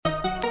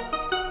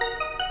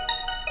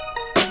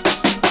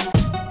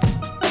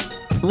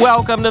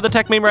Welcome to the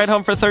Tech Meme Ride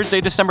Home for Thursday,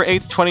 December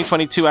 8th,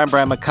 2022. I'm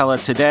Brian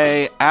McCullough.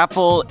 Today,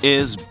 Apple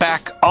is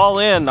back all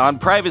in on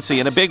privacy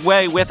in a big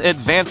way with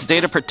advanced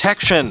data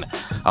protection.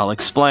 I'll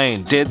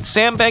explain. Did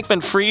Sam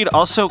Bankman-Fried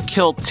also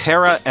kill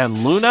Terra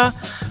and Luna?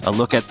 A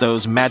look at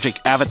those magic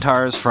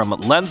avatars from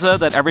Lensa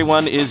that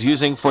everyone is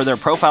using for their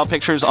profile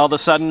pictures all of a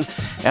sudden.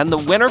 And the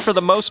winner for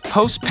the most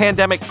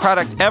post-pandemic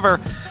product ever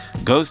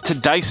goes to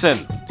Dyson.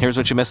 Here's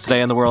what you missed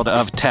today in the world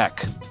of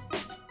tech.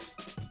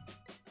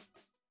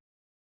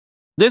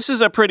 This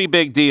is a pretty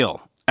big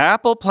deal.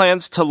 Apple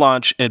plans to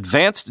launch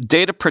advanced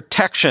data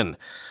protection,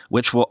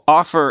 which will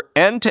offer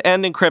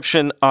end-to-end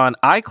encryption on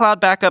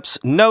iCloud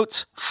backups,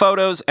 notes,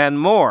 photos, and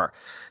more.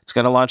 It's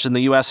going to launch in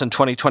the US in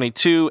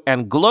 2022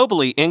 and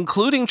globally,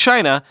 including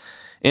China,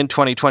 in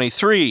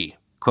 2023,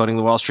 quoting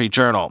the Wall Street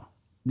Journal.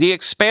 The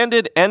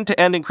expanded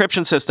end-to-end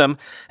encryption system,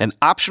 an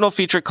optional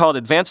feature called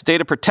Advanced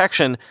Data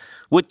Protection,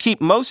 would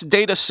keep most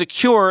data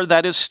secure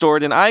that is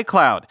stored in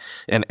iCloud,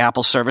 an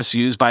Apple service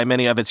used by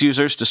many of its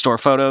users to store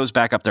photos,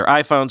 back up their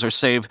iPhones, or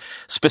save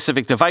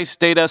specific device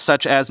data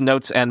such as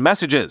notes and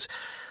messages.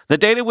 The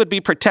data would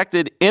be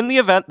protected in the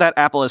event that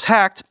Apple is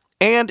hacked,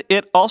 and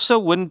it also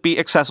wouldn't be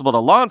accessible to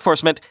law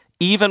enforcement,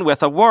 even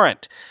with a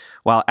warrant.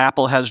 While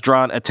Apple has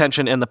drawn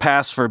attention in the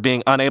past for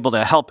being unable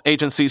to help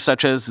agencies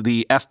such as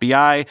the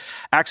FBI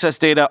access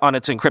data on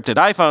its encrypted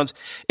iPhones,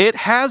 it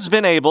has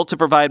been able to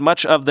provide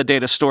much of the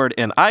data stored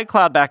in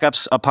iCloud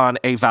backups upon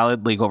a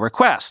valid legal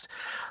request.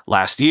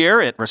 Last year,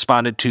 it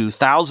responded to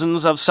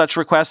thousands of such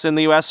requests in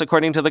the US,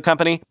 according to the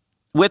company.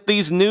 With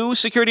these new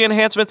security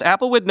enhancements,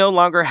 Apple would no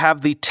longer have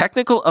the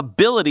technical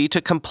ability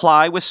to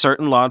comply with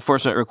certain law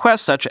enforcement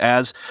requests, such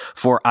as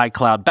for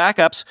iCloud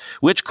backups,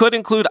 which could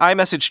include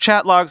iMessage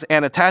chat logs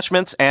and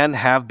attachments and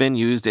have been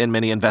used in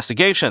many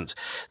investigations.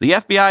 The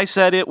FBI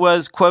said it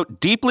was,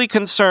 quote, deeply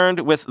concerned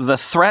with the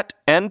threat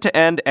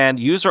end-to-end and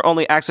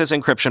user-only access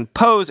encryption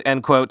pose,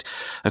 end quote,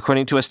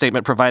 according to a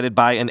statement provided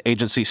by an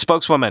agency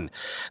spokeswoman.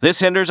 This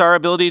hinders our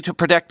ability to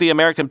protect the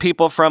American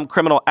people from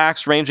criminal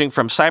acts ranging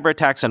from cyber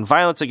attacks and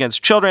violence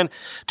against children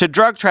to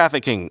drug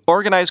trafficking,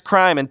 organized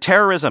crime, and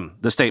terrorism,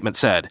 the statement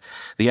said.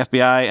 The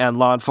FBI and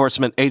law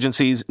enforcement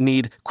agencies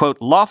need, quote,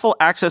 lawful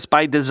access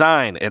by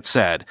design, it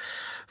said.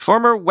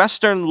 Former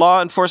Western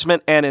law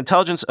enforcement and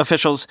intelligence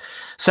officials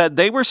said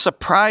they were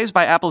surprised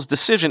by Apple's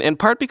decision, in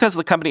part because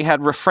the company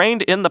had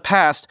refrained in the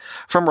past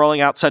from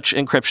rolling out such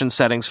encryption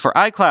settings for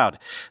iCloud.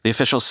 The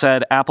officials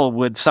said Apple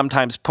would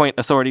sometimes point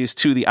authorities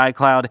to the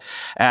iCloud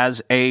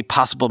as a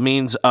possible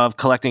means of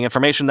collecting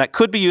information that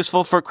could be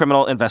useful for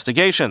criminal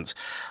investigations.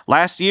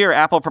 Last year,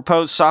 Apple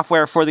proposed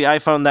software for the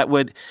iPhone that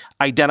would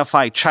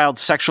identify child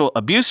sexual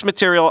abuse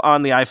material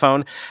on the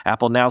iPhone.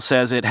 Apple now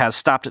says it has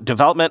stopped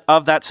development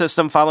of that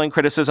system following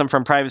criticism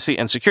from privacy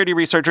and security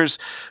researchers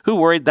who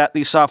worried that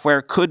the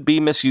software could be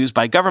misused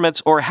by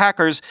governments or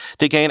hackers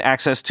to gain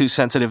access to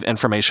sensitive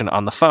information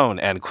on the phone,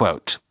 end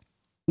quote.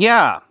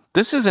 Yeah,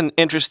 this is an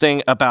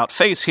interesting about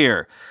face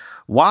here.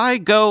 Why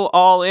go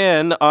all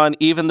in on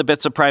even the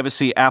bits of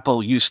privacy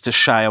Apple used to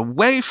shy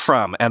away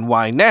from, and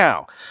why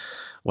now?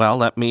 Well,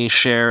 let me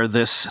share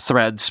this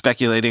thread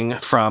speculating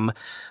from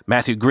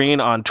Matthew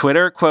Green on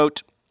Twitter.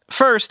 Quote,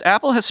 first,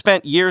 Apple has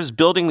spent years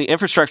building the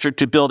infrastructure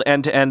to build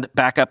end-to-end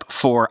backup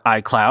for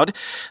iCloud.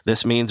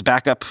 This means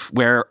backup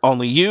where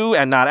only you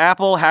and not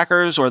Apple,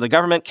 hackers, or the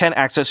government can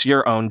access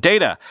your own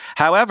data.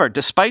 However,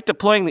 despite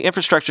deploying the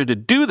infrastructure to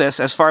do this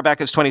as far back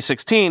as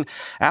 2016,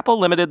 Apple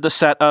limited the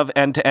set of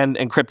end-to-end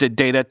encrypted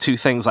data to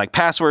things like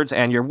passwords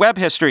and your web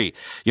history.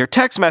 Your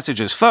text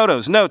messages,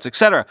 photos, notes,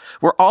 etc.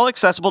 were all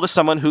accessible to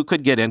someone who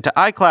could get into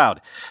iCloud.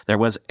 There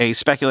was a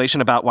speculation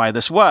about why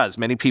this was.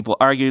 Many people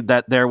argued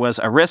that there was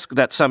a risk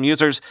that some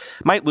users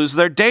might lose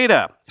their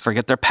data,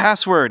 forget their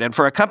password, and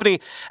for a company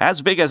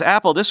as big as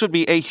Apple, this would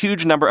be a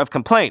huge number of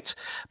complaints.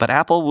 But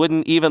Apple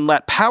wouldn't even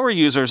let power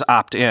users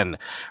opt in.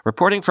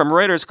 Reporting from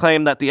Reuters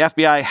claimed that the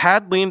FBI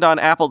had leaned on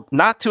Apple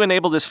not to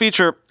enable this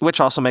feature,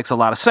 which also makes a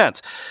lot of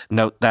sense.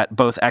 Note that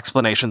both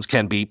explanations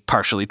can be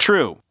partially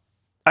true.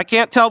 I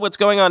can't tell what's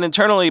going on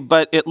internally,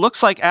 but it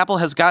looks like Apple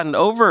has gotten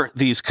over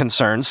these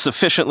concerns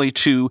sufficiently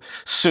to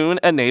soon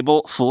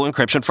enable full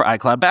encryption for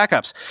iCloud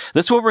backups.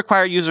 This will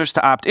require users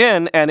to opt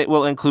in, and it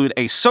will include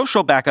a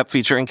social backup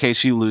feature in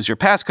case you lose your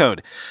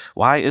passcode.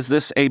 Why is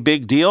this a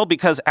big deal?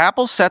 Because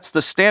Apple sets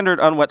the standard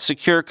on what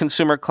secure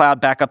consumer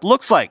cloud backup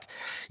looks like.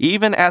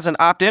 Even as an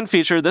opt-in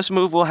feature, this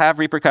move will have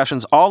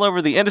repercussions all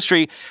over the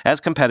industry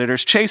as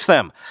competitors chase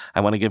them. I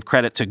want to give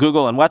credit to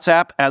Google and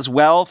WhatsApp as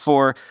well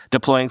for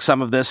deploying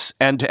some of this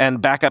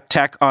end-to-end backup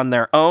tech on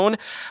their own.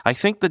 I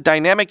think the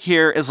dynamic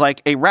here is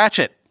like a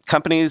ratchet.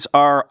 Companies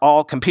are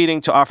all competing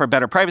to offer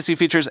better privacy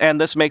features, and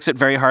this makes it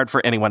very hard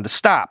for anyone to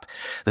stop.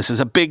 This is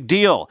a big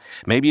deal.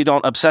 Maybe you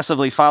don't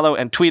obsessively follow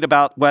and tweet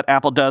about what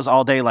Apple does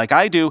all day like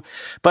I do,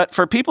 but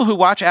for people who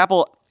watch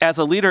Apple as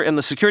a leader in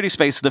the security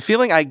space, the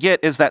feeling I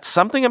get is that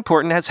something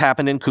important has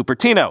happened in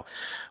Cupertino.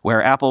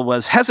 Where Apple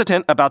was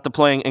hesitant about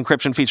deploying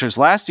encryption features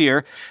last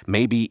year,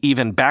 maybe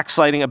even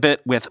backsliding a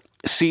bit with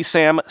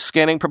CSAM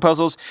scanning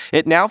proposals,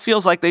 it now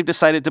feels like they've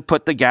decided to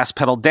put the gas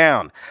pedal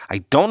down. I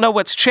don't know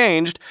what's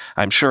changed.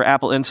 I'm sure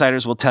Apple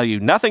insiders will tell you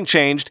nothing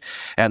changed,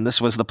 and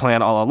this was the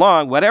plan all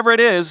along. Whatever it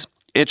is,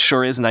 it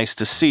sure is nice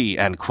to see,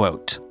 end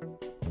quote.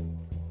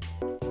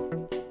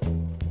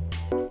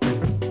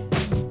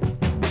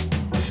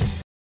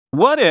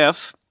 What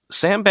if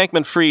Sam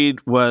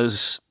Bankman-Fried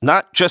was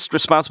not just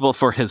responsible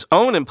for his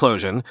own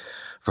implosion,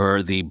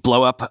 for the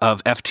blow-up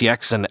of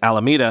FTX and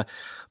Alameda,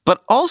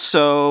 but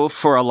also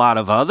for a lot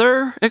of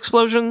other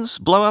explosions,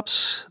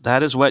 blow-ups?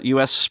 That is what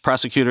U.S.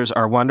 prosecutors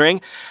are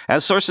wondering,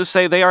 as sources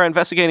say they are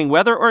investigating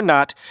whether or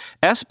not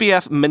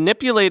SBF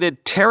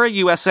manipulated Terra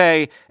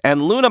USA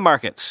and Luna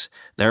markets,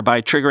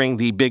 thereby triggering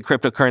the big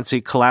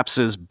cryptocurrency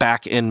collapses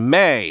back in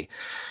May,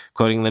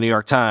 quoting the New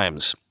York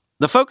Times.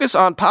 The focus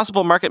on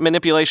possible market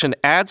manipulation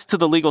adds to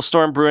the legal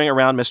storm brewing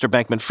around Mr.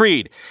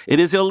 Bankman-Fried. It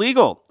is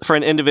illegal for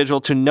an individual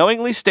to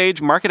knowingly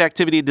stage market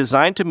activity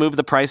designed to move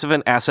the price of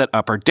an asset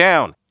up or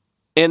down.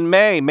 In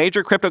May,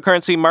 major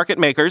cryptocurrency market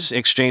makers,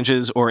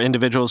 exchanges, or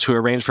individuals who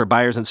arrange for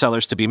buyers and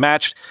sellers to be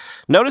matched,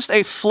 noticed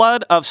a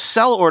flood of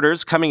sell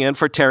orders coming in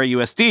for Terra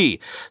USD,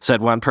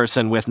 said one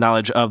person with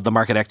knowledge of the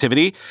market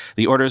activity.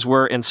 The orders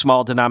were in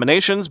small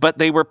denominations, but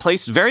they were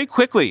placed very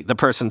quickly, the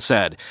person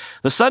said.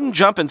 The sudden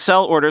jump in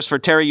sell orders for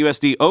Terra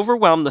USD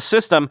overwhelmed the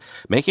system,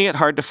 making it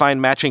hard to find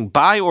matching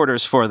buy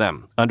orders for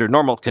them. Under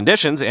normal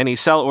conditions, any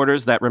sell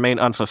orders that remain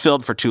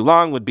unfulfilled for too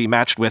long would be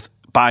matched with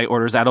buy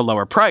orders at a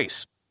lower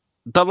price.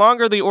 The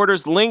longer the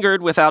orders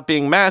lingered without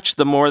being matched,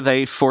 the more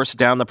they forced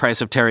down the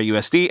price of Terra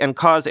USD and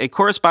caused a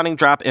corresponding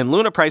drop in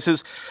Luna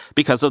prices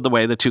because of the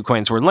way the two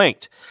coins were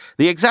linked.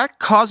 The exact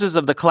causes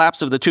of the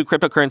collapse of the two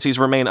cryptocurrencies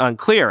remain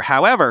unclear.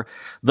 However,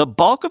 the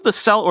bulk of the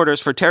sell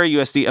orders for Terra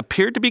USD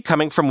appeared to be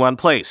coming from one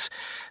place,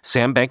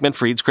 Sam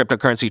Bankman-Fried's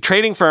cryptocurrency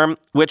trading firm,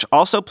 which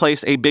also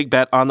placed a big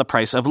bet on the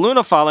price of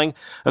Luna falling,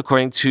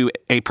 according to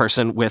a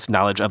person with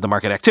knowledge of the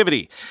market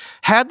activity.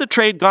 Had the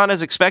trade gone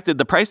as expected,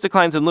 the price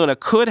declines in Luna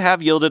could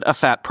have yielded a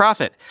fat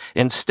profit.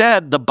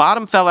 Instead, the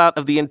bottom fell out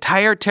of the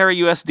entire Terra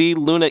USD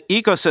Luna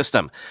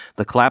ecosystem.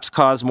 The collapse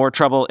caused more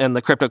trouble in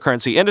the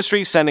cryptocurrency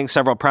industry, sending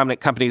several prominent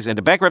companies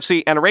into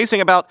bankruptcy and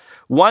erasing about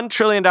 $1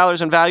 trillion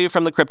in value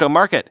from the crypto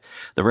market.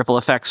 The ripple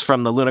effects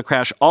from the Luna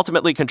crash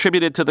ultimately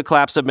contributed to the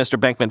collapse of Mr.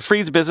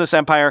 Bankman-Fried's business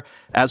empire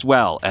as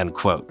well, end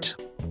quote.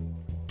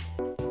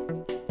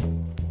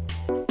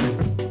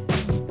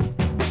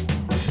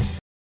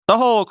 The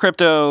whole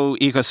crypto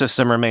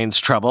ecosystem remains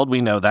troubled. We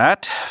know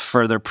that.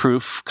 Further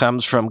proof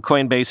comes from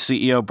Coinbase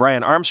CEO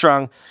Brian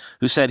Armstrong,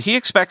 who said he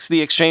expects the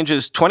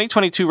exchange's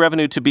 2022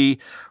 revenue to be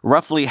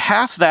roughly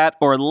half that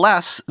or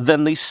less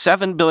than the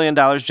 $7 billion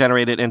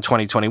generated in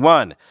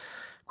 2021.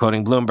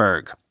 Quoting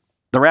Bloomberg,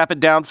 the rapid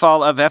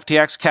downfall of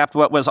FTX capped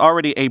what was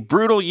already a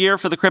brutal year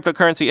for the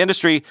cryptocurrency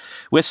industry,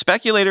 with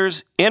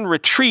speculators in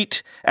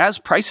retreat as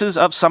prices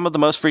of some of the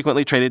most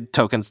frequently traded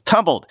tokens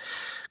tumbled.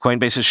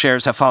 Coinbase's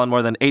shares have fallen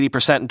more than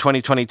 80% in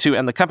 2022,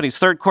 and the company's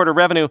third quarter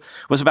revenue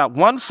was about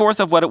 1/4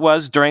 of what it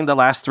was during the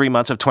last 3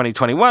 months of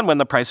 2021 when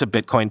the price of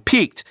Bitcoin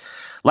peaked.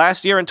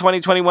 Last year in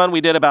 2021,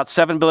 we did about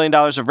 $7 billion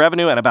of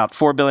revenue and about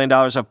 $4 billion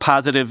of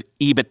positive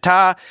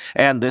EBITDA.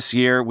 And this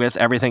year, with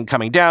everything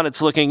coming down,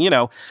 it's looking,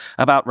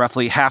 about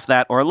roughly half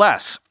that or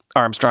less,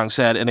 Armstrong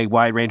said in a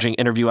wide-ranging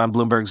interview on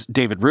Bloomberg's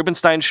David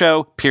Rubenstein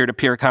show,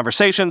 Peer-to-Peer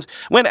Conversations,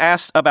 when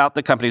asked about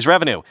the company's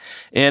revenue.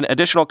 In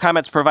additional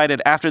comments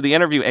provided after the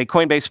interview, a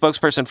Coinbase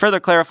spokesperson further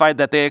clarified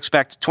that they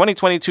expect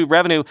 2022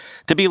 revenue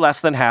to be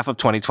less than half of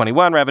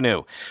 2021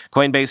 revenue.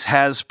 Coinbase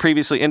has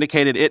previously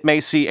indicated it may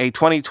see a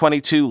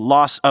 2022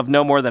 loss of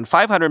no more than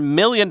 $500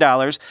 million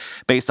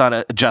based on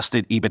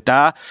adjusted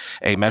EBITDA,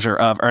 a measure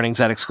of earnings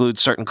that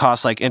excludes certain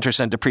costs like interest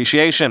and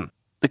depreciation.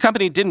 The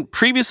company didn't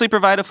previously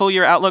provide a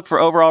full-year outlook for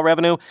overall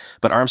revenue,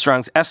 but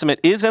Armstrong's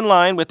estimate is in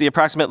line with the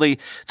approximately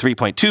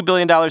 $3.2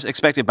 billion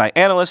expected by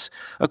analysts,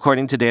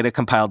 according to data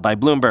compiled by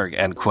Bloomberg,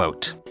 end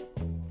quote.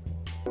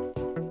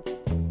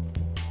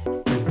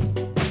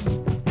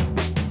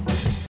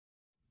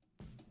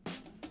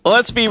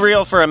 Let's be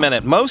real for a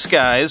minute. Most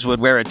guys would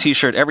wear a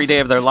t-shirt every day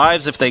of their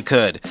lives if they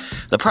could.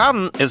 The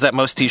problem is that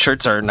most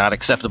t-shirts are not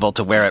acceptable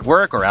to wear at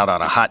work or out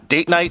on a hot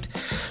date night.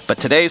 But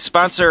today's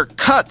sponsor,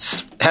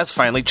 Cuts, has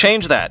finally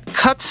changed that.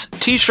 Cuts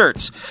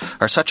t-shirts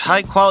are such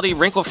high-quality,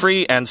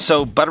 wrinkle-free, and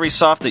so buttery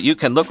soft that you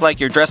can look like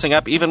you're dressing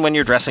up even when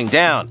you're dressing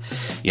down.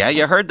 Yeah,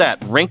 you heard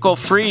that.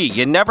 Wrinkle-free.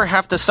 You never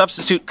have to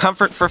substitute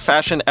comfort for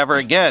fashion ever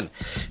again.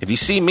 If you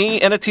see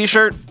me in a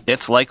t-shirt,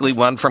 it's likely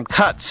one from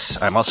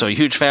Cuts. I'm also a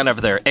huge fan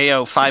of their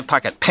AO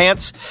 5-pocket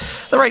pants.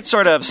 The right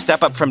sort of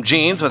step up from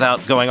jeans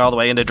without going all the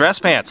way into dress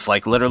pants,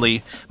 like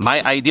literally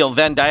my ideal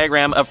Venn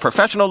diagram of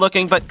professional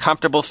looking but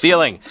comfortable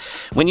feeling.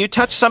 When you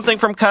touch something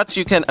from Cuts,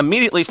 you can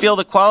immediately immediately feel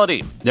the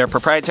quality. Their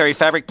proprietary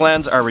fabric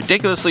blends are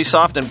ridiculously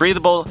soft and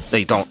breathable,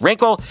 they don't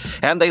wrinkle,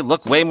 and they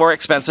look way more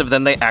expensive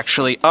than they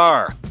actually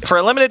are. For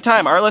a limited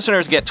time, our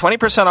listeners get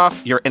 20%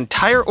 off your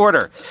entire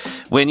order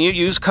when you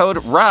use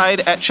code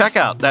RIDE at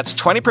checkout. That's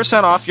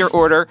 20% off your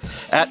order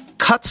at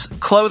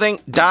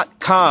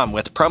cutsclothing.com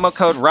with promo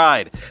code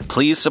RIDE.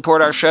 Please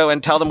support our show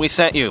and tell them we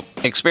sent you.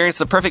 Experience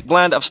the perfect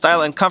blend of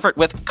style and comfort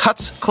with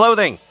Cuts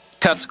Clothing.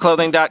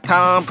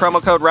 Cutsclothing.com,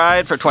 promo code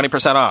RIDE for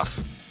 20%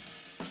 off.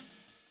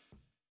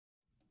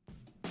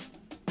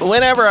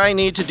 Whenever I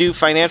need to do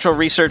financial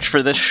research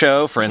for this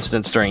show, for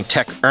instance during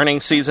tech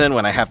earnings season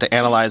when I have to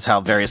analyze how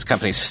various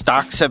companies'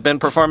 stocks have been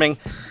performing,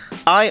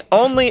 I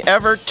only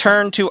ever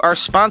turn to our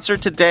sponsor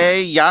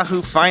today,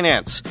 Yahoo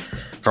Finance.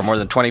 For more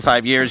than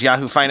 25 years,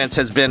 Yahoo Finance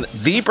has been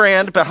the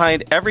brand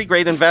behind every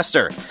great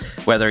investor.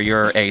 Whether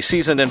you're a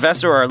seasoned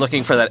investor or are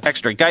looking for that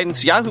extra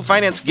guidance, Yahoo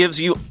Finance gives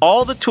you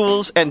all the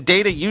tools and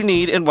data you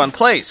need in one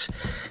place.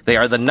 They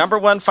are the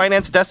 #1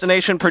 finance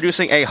destination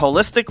producing a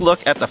holistic look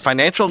at the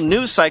financial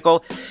news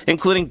cycle,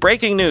 including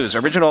breaking news,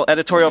 original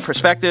editorial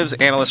perspectives,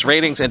 analyst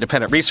ratings,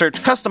 independent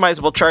research,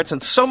 customizable charts,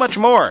 and so much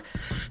more.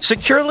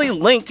 Securely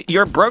link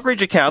your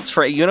brokerage accounts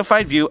for a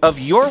unified view of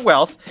your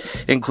wealth,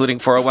 including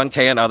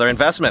 401k and other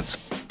investments.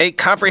 A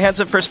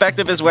comprehensive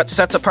perspective is what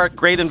sets apart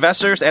great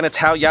investors, and it's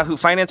how Yahoo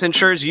Finance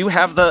ensures you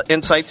have the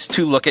insights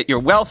to look at your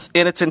wealth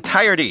in its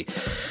entirety.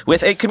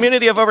 With a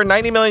community of over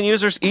 90 million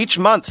users each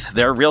month,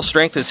 their real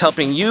strength is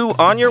helping you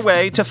on your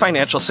way to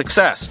financial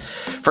success.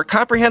 For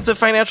comprehensive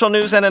financial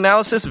news and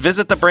analysis,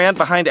 visit the brand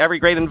behind every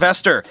great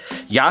investor,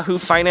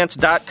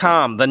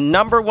 yahoofinance.com, the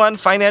 #1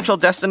 financial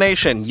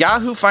destination,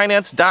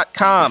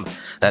 yahoofinance.com.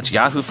 That's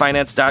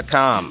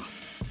yahoofinance.com.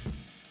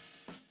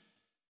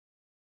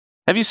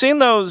 Have you seen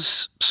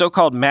those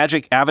so-called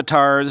magic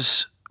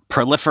avatars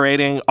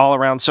proliferating all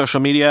around social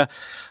media?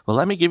 Well,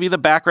 let me give you the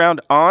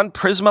background on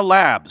Prisma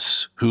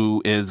Labs,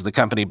 who is the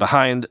company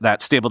behind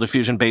that Stable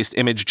Diffusion-based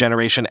image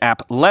generation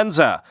app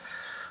Lensa.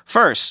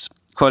 First,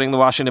 quoting the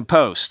Washington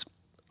Post,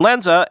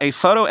 Lensa, a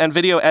photo and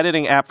video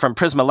editing app from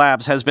Prisma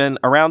Labs, has been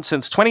around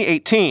since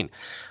 2018,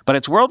 but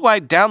its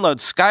worldwide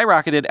downloads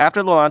skyrocketed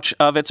after the launch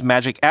of its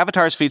Magic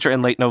Avatars feature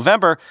in late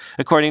November,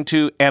 according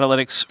to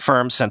analytics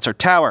firm Sensor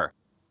Tower.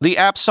 The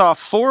app saw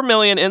 4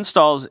 million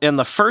installs in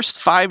the first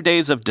 5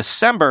 days of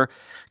December,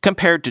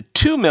 compared to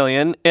 2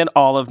 million in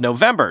all of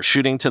November,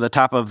 shooting to the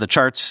top of the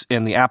charts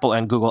in the Apple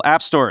and Google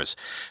app stores.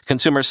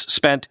 Consumers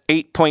spent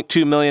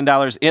 $8.2 million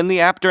in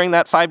the app during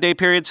that 5-day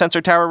period,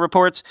 Sensor Tower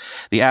reports.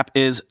 The app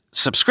is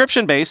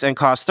subscription-based and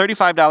costs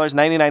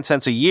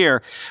 $35.99 a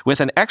year, with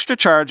an extra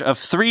charge of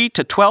 $3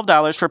 to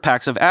 $12 for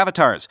packs of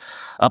avatars.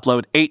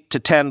 Upload 8 to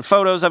 10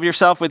 photos of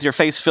yourself with your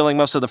face filling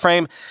most of the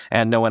frame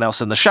and no one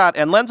else in the shot,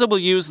 and Lensa will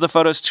use the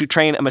photos to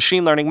train a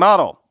machine learning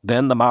model.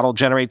 Then the model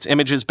generates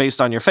images based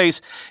on your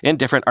face in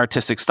different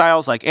artistic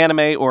styles like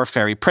anime or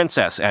fairy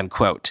princess, end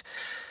quote.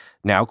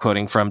 Now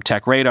quoting from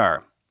TechRadar.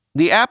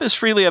 The app is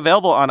freely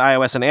available on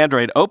iOS and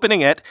Android.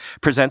 Opening it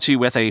presents you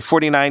with a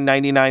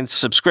 $49.99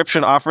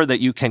 subscription offer that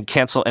you can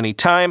cancel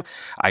anytime.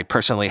 I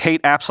personally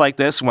hate apps like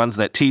this, ones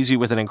that tease you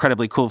with an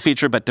incredibly cool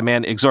feature but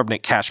demand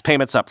exorbitant cash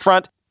payments up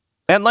front.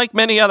 And like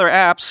many other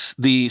apps,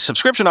 the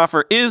subscription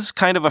offer is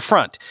kind of a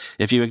front.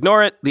 If you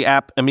ignore it, the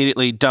app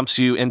immediately dumps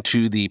you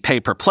into the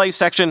pay-per-play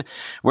section,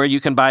 where you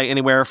can buy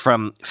anywhere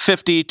from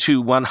 50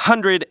 to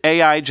 100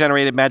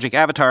 AI-generated magic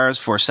avatars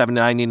for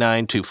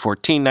 $7.99 to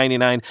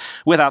 $14.99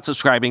 without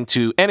subscribing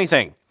to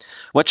anything.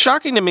 What's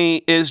shocking to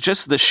me is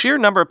just the sheer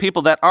number of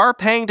people that are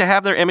paying to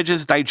have their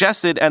images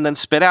digested and then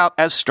spit out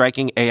as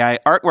striking AI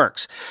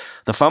artworks.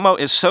 The FOMO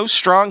is so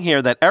strong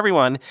here that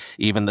everyone,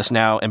 even this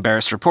now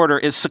embarrassed reporter,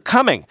 is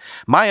succumbing.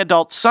 My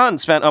adult son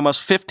spent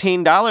almost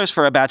 $15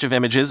 for a batch of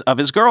images of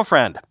his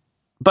girlfriend.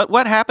 But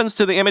what happens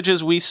to the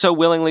images we so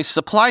willingly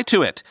supply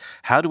to it?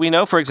 How do we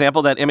know, for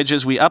example, that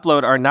images we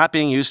upload are not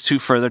being used to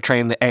further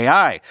train the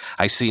AI?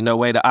 I see no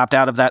way to opt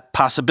out of that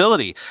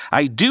possibility.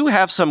 I do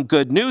have some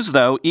good news,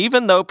 though.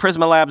 Even though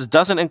Prisma Labs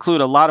doesn't include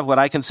a lot of what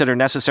I consider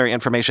necessary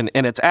information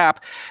in its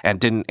app and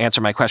didn't answer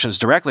my questions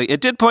directly,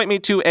 it did point me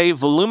to a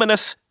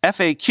voluminous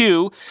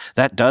FAQ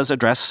that does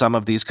address some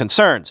of these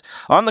concerns.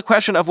 On the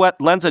question of what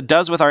Lensa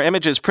does with our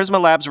images, Prisma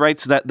Labs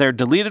writes that they're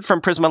deleted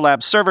from Prisma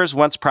Labs servers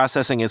once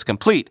processing is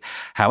complete.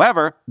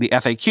 However, the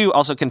FAQ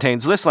also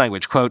contains this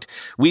language, quote,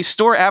 "We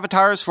store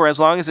avatars for as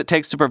long as it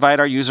takes to provide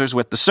our users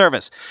with the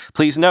service.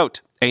 Please note,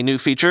 a new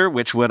feature,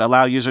 which would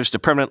allow users to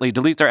permanently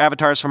delete their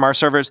avatars from our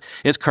servers,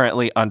 is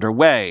currently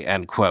underway,"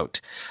 end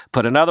quote.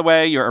 Put another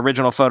way, your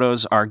original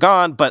photos are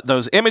gone, but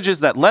those images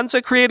that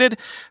Lensa created,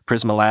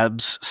 Prisma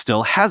Labs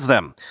still has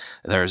them.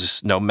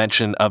 There's no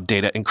mention of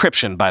data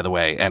encryption, by the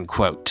way, end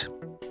quote.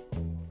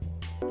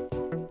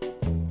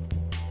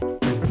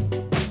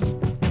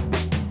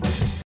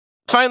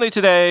 Finally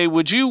today,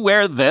 would you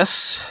wear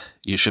this?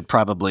 You should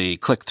probably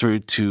click through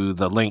to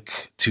the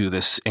link to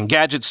this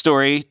Engadget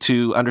story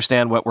to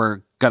understand what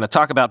we're going to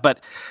talk about. But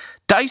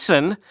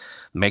Dyson,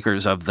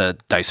 makers of the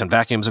Dyson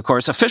vacuums, of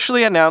course,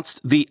 officially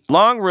announced the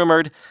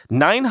long-rumored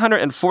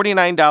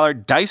 $949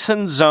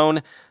 Dyson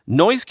Zone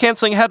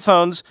noise-canceling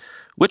headphones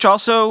which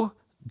also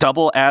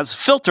double as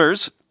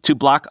filters to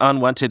block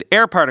unwanted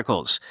air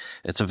particles.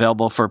 It's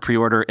available for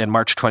pre-order in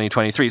March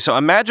 2023. So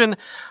imagine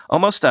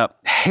almost a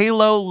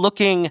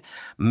halo-looking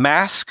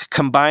mask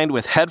combined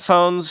with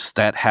headphones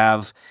that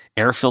have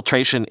air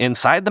filtration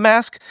inside the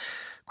mask.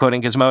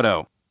 Quoting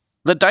Gizmodo,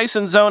 the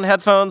Dyson Zone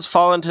headphones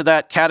fall into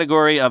that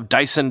category of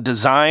Dyson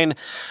design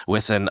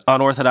with an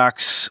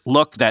unorthodox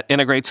look that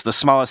integrates the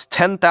smallest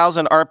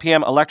 10,000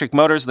 RPM electric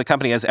motors the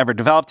company has ever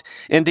developed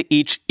into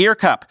each ear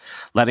cup,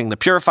 letting the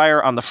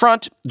purifier on the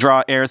front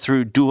draw air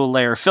through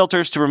dual-layer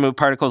filters to remove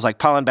particles like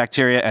pollen,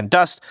 bacteria, and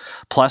dust,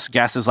 plus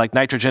gases like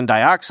nitrogen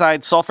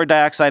dioxide, sulfur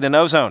dioxide, and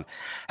ozone.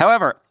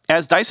 However,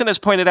 as Dyson has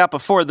pointed out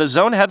before, the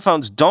Zone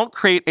headphones don't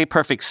create a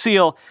perfect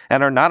seal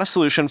and are not a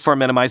solution for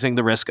minimizing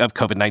the risk of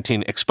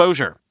COVID-19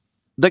 exposure.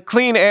 The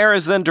clean air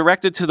is then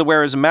directed to the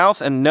wearer's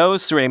mouth and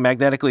nose through a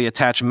magnetically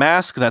attached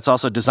mask that's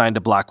also designed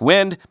to block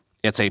wind.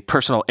 It's a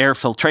personal air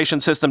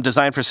filtration system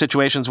designed for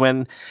situations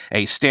when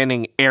a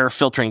standing air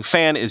filtering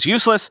fan is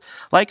useless,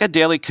 like a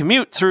daily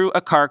commute through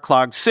a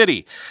car-clogged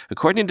city.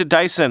 According to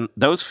Dyson,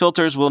 those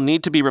filters will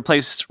need to be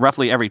replaced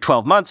roughly every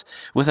 12 months,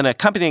 with an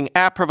accompanying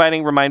app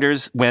providing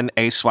reminders when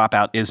a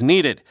swap-out is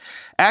needed.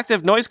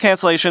 Active noise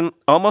cancellation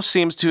almost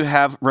seems to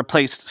have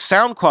replaced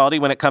sound quality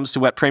when it comes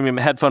to what premium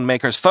headphone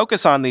makers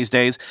focus on these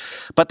days,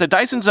 but the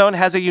Dyson Zone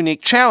has a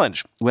unique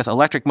challenge, with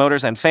electric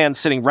motors and fans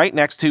sitting right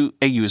next to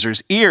a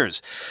user's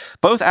ears.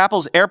 Both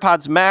Apple's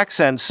AirPods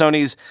Max and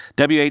Sony's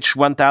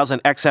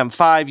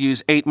WH-1000XM5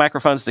 use 8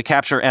 microphones to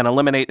capture and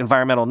eliminate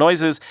environmental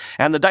noises,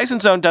 and the Dyson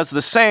Zone does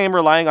the same,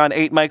 relying on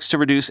 8 mics to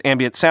reduce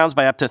ambient sounds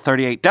by up to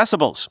 38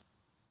 decibels.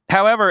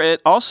 However,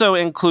 it also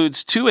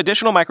includes 2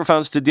 additional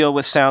microphones to deal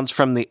with sounds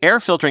from the air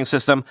filtering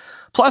system,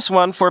 plus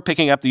 1 for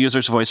picking up the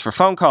user's voice for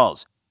phone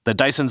calls. The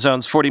Dyson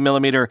Zone's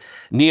 40mm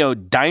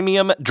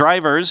neodymium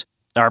drivers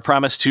are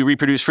promised to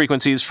reproduce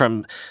frequencies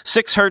from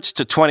 6 Hz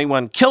to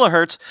 21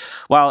 kHz,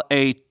 while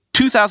a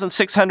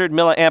 2,600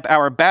 milliamp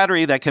hour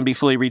battery that can be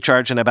fully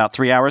recharged in about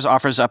 3 hours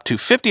offers up to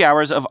 50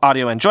 hours of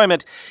audio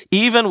enjoyment,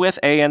 even with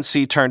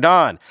ANC turned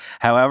on.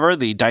 However,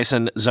 the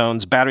Dyson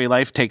Zone's battery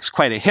life takes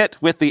quite a hit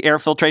with the air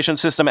filtration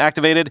system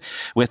activated.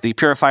 With the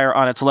purifier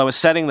on its lowest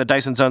setting, the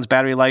Dyson Zone's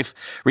battery life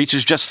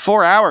reaches just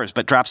 4 hours,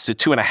 but drops to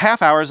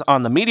 2.5 hours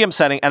on the medium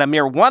setting and a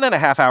mere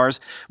 1.5 hours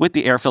with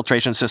the air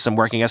filtration system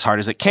working as hard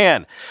as it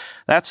can.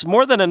 That's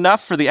more than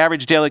enough for the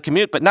average daily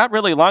commute, but not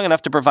really long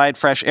enough to provide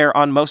fresh air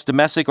on most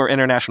domestic or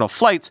international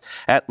flights,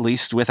 at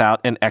least without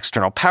an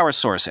external power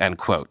source, end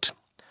quote.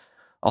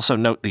 Also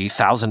note the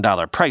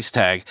 $1,000 price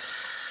tag.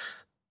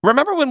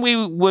 Remember when we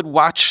would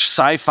watch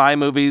sci-fi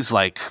movies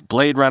like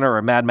Blade Runner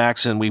or Mad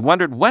Max and we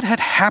wondered what had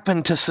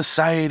happened to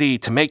society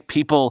to make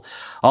people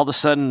all of a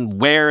sudden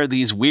wear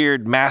these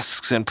weird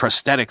masks and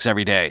prosthetics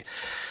every day?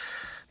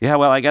 Yeah,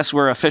 well, I guess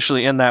we're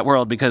officially in that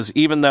world because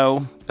even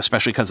though,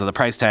 especially because of the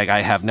price tag,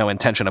 I have no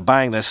intention of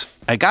buying this,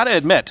 I gotta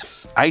admit,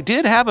 I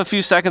did have a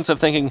few seconds of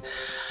thinking,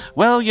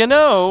 well, you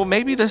know,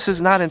 maybe this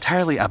is not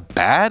entirely a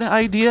bad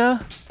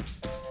idea.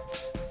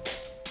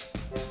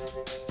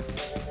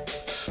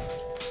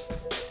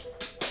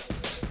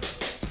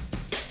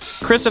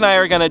 Chris and I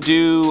are going to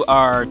do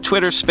our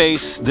Twitter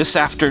space this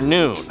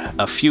afternoon,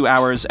 a few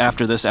hours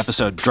after this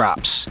episode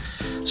drops.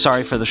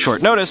 Sorry for the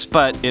short notice,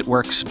 but it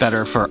works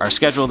better for our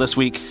schedule this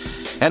week.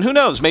 And who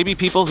knows, maybe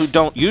people who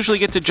don't usually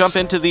get to jump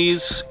into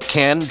these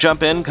can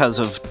jump in because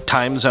of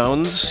time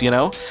zones, you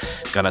know.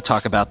 Gonna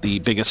talk about the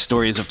biggest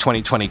stories of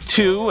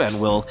 2022,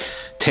 and we'll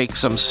take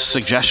some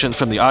suggestions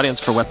from the audience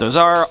for what those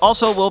are.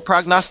 Also, we'll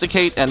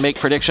prognosticate and make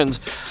predictions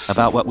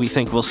about what we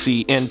think we'll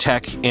see in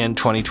tech in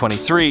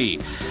 2023.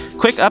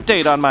 Quick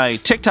update on my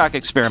TikTok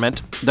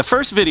experiment. The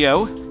first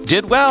video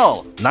did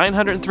well,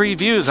 903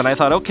 views, and I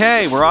thought,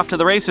 okay, we're off to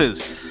the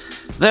races.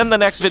 Then the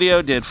next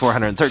video did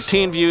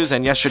 413 views,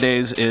 and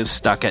yesterday's is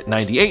stuck at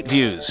 98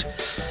 views.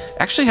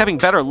 Actually having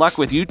better luck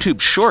with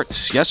YouTube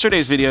Shorts.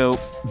 Yesterday's video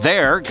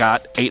there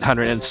got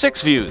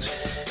 806 views.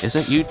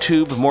 Isn't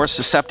YouTube more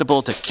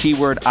susceptible to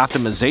keyword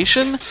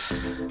optimization?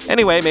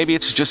 Anyway, maybe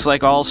it's just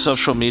like all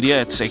social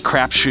media, it's a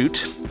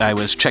crapshoot. I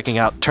was checking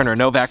out Turner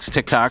Novak's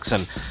TikToks,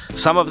 and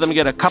some of them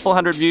get a couple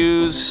hundred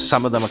views,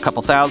 some of them a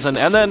couple thousand,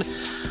 and then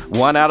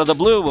one out of the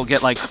blue will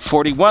get like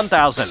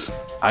 41,000.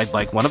 I'd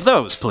like one of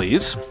those,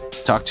 please.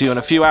 Talk to you in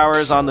a few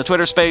hours on the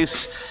Twitter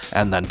space,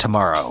 and then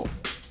tomorrow.